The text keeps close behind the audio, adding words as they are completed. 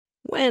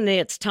When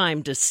it's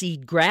time to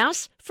seed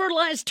grass,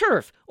 fertilize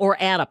turf, or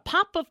add a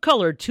pop of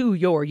color to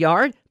your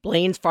yard,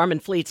 Blaine's Farm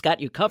and Fleet's got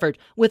you covered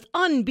with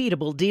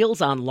unbeatable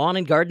deals on lawn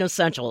and garden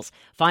essentials.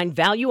 Find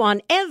value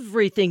on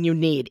everything you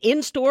need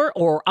in-store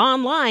or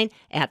online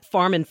at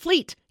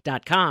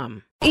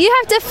farmandfleet.com. You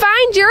have to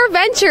find your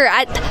adventure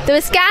at the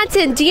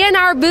Wisconsin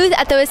DNR booth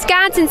at the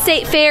Wisconsin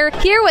State Fair,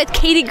 here with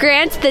Katie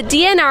Grant, the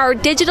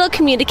DNR Digital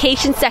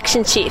Communications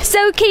Section Chief.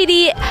 So,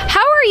 Katie,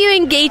 how are you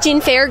engaging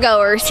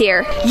fairgoers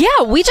here?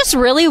 Yeah, we just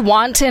really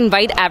want to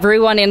invite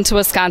everyone into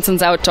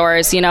Wisconsin's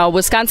outdoors. You know,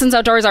 Wisconsin's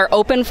outdoors are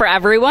open for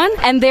everyone,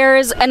 and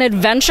there's an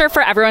adventure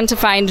for everyone to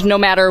find no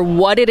matter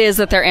what it is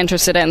that they're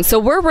interested in. So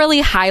we're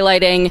really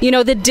highlighting, you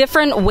know, the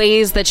different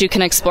ways that you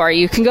can explore.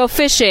 You can go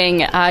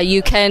fishing,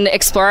 you can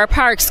explore our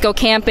parks, go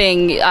camping.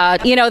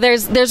 You know,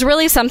 there's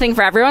really something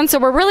for everyone. So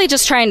we're really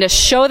just trying to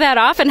show that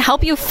off and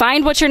help you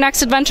find what your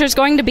next adventure is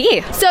going to be.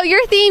 So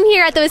your theme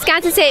here at the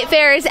Wisconsin State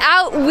Fair is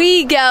Out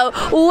We Go.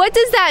 What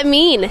does that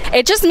mean?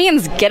 It just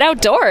means get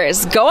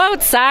outdoors, go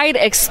outside,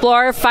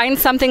 explore, find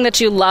something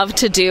that you love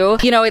to do.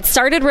 You know, it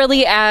started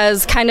really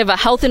as kind of a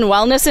health and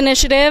wellness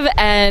initiative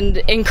and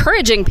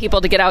encouraging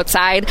people to get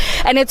outside.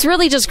 And it's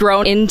really just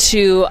grown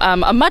into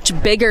a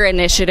much bigger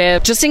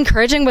initiative, just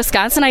encouraging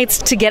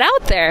Wisconsinites to get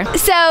out there.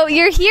 So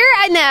you're here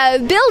in a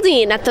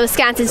building at the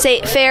Wisconsin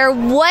State Fair.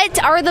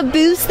 What are the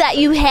booths that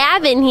you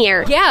have in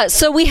here? Yeah,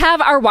 so we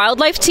have our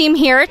wildlife team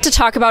here to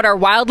talk about our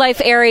wildlife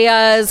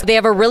areas. They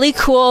have a really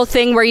cool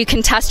thing where you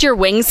can test your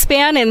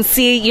wingspan and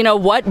see, you know,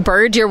 what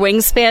bird your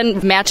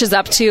wingspan matches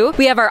up to.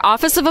 We have our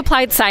Office of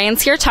Applied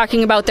Science here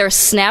talking about their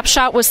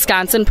Snapshot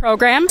Wisconsin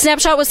program.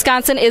 Snapshot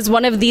Wisconsin is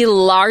one of the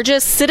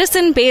largest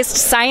citizen-based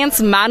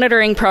science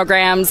monitoring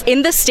programs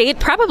in the state,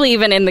 probably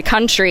even in the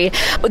country,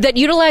 that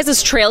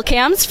utilizes trail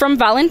cams from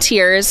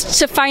volunteers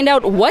to find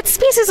out what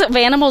species of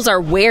animals are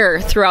where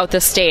throughout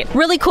the state.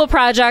 Really cool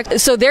project.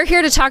 So they're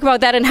here to talk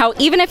about that and how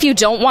even if you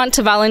don't want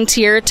to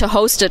volunteer to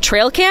host a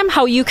trail cam,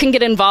 how you can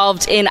get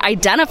involved in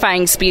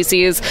identifying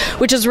species,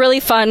 which is really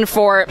fun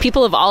for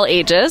people of all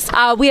ages.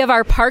 We have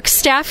our park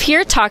staff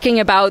here talking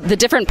about the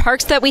different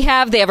parks that we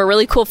have. They have a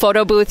really cool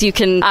photo booth. You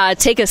can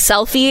take a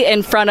selfie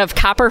in front of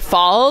Copper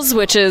Falls,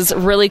 which is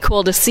really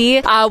cool to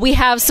see. We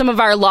have some of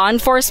our law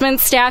enforcement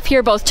staff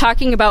here both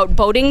talking about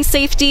boating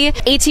safety,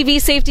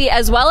 ATV safety,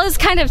 as well as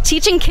kind of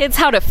teaching kids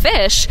how to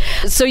fish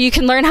so you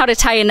can learn how to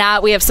tie a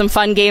knot. We have some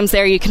fun games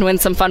there. You can win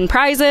some fun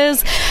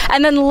prizes.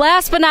 And then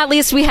last but not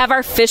least, we have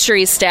our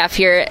fisheries staff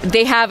here.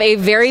 They have a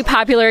very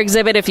popular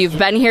exhibit. If you've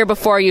been here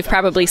before, you've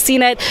probably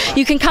seen it.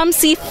 You can come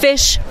see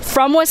fish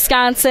from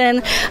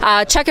Wisconsin,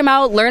 check them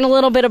out, learn a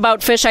little bit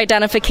about fish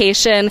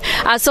identification.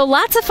 So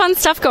lots of fun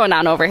stuff going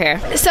on over here.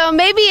 So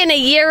maybe in a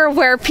year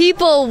where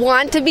people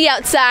want to be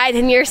outside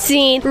and you're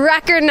seeing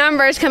record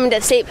numbers coming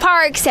to state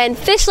parks and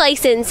fish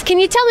license, can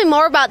you tell me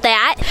more about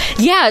that?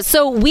 Yeah,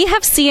 so we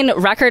have seen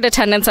record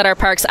attendance at our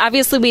parks.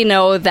 Obviously, we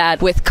know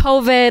that with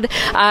COVID,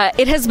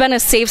 it has been a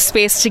safe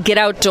space to get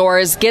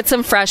outdoors, get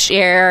some fresh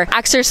air,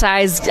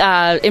 exercise,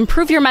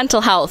 improve your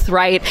mental health,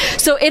 right?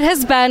 So it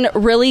has been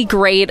really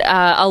great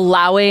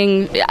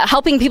helping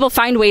people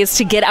find ways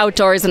to get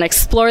outdoors and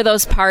explore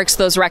those parks,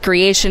 those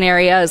recreation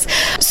areas.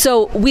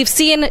 So we've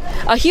seen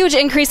a huge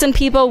increase in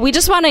people. We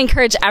just want to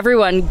encourage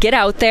everyone, get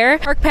out there.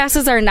 Park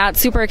passes are not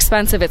super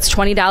expensive. It's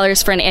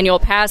 $20 for an annual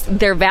pass.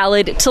 They're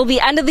valid till the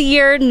end of the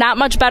year. Not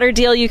much better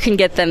deal you can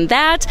get than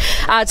that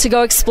to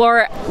go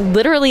explore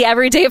literally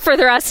every day for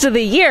the rest of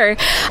the year.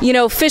 You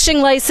know,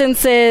 fishing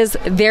licenses,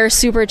 they're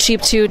super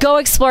cheap too. Go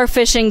explore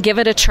fishing, give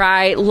it a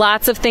try.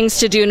 Lots of things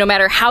to do no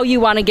matter how you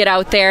want to get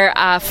out there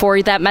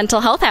for that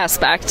mental health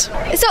aspect.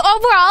 So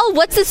overall,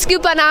 what's the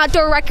scoop on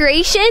outdoor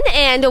recreation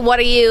and what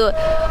are you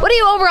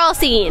overall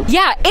seeing?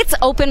 Yeah, it's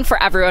open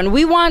for everyone.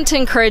 We want to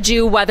encourage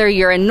you, whether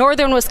you're in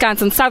northern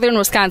Wisconsin, southern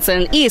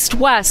Wisconsin, east,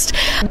 west,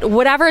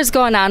 whatever is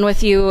going on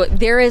with you,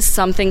 there is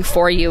something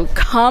for you.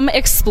 Come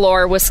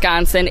explore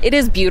Wisconsin. It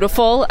is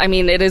beautiful. I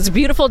mean, it is a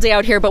beautiful day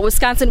out here, but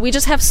Wisconsin, we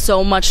just have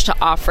so much to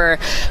offer.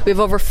 We have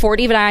over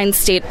 49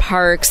 state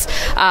parks.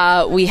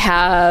 We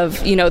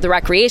have, you know, the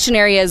recreation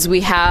areas.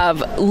 We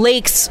have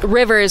lakes,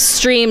 rivers,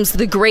 streams,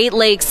 the Great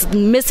Lakes,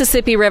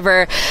 Mississippi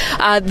River.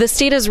 The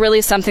state is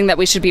really something that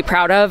we should be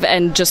proud of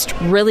and just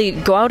really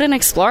go out and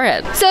explore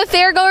it. So if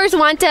fairgoers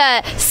want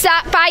to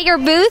stop by your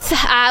booth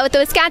with the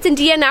Wisconsin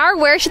DNR,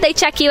 where should they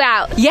check you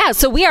out? Yeah,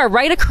 so we are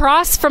right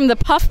across from the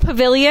Puff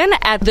Pavilion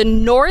at the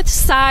north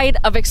side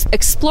of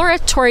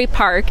Exploratory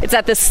Park. It's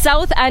at the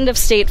south end of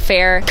State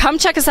Fair. Come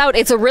check us out.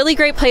 It's a really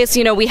great place.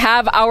 You know, we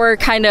have our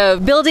kind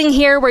of building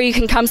here where you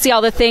can come see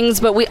all the things,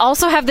 but we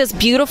also have this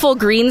beautiful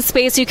green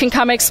space you can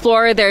come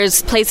explore.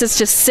 There's places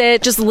to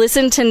sit, just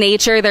listen to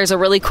nature. There's a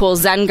really cool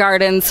Zen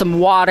garden, some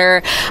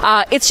water.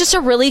 It's just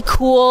a really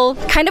cool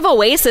kind of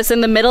oasis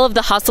in the middle of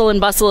the hustle and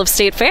bustle of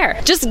State Fair.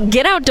 Just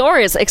get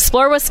outdoors,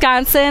 explore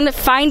Wisconsin,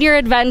 find your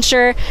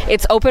adventure.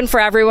 It's open open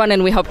for everyone,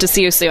 and we hope to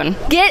see you soon.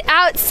 Get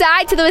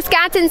outside to the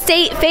Wisconsin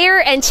State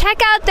Fair and check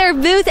out their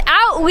booth.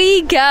 Out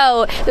we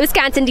go. The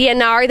Wisconsin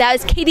DNR. That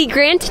was Katie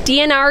Grant,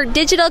 DNR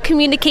Digital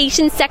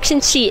Communications Section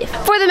Chief.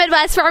 For the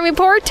Midwest Farm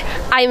Report,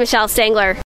 I'm Michelle Stangler.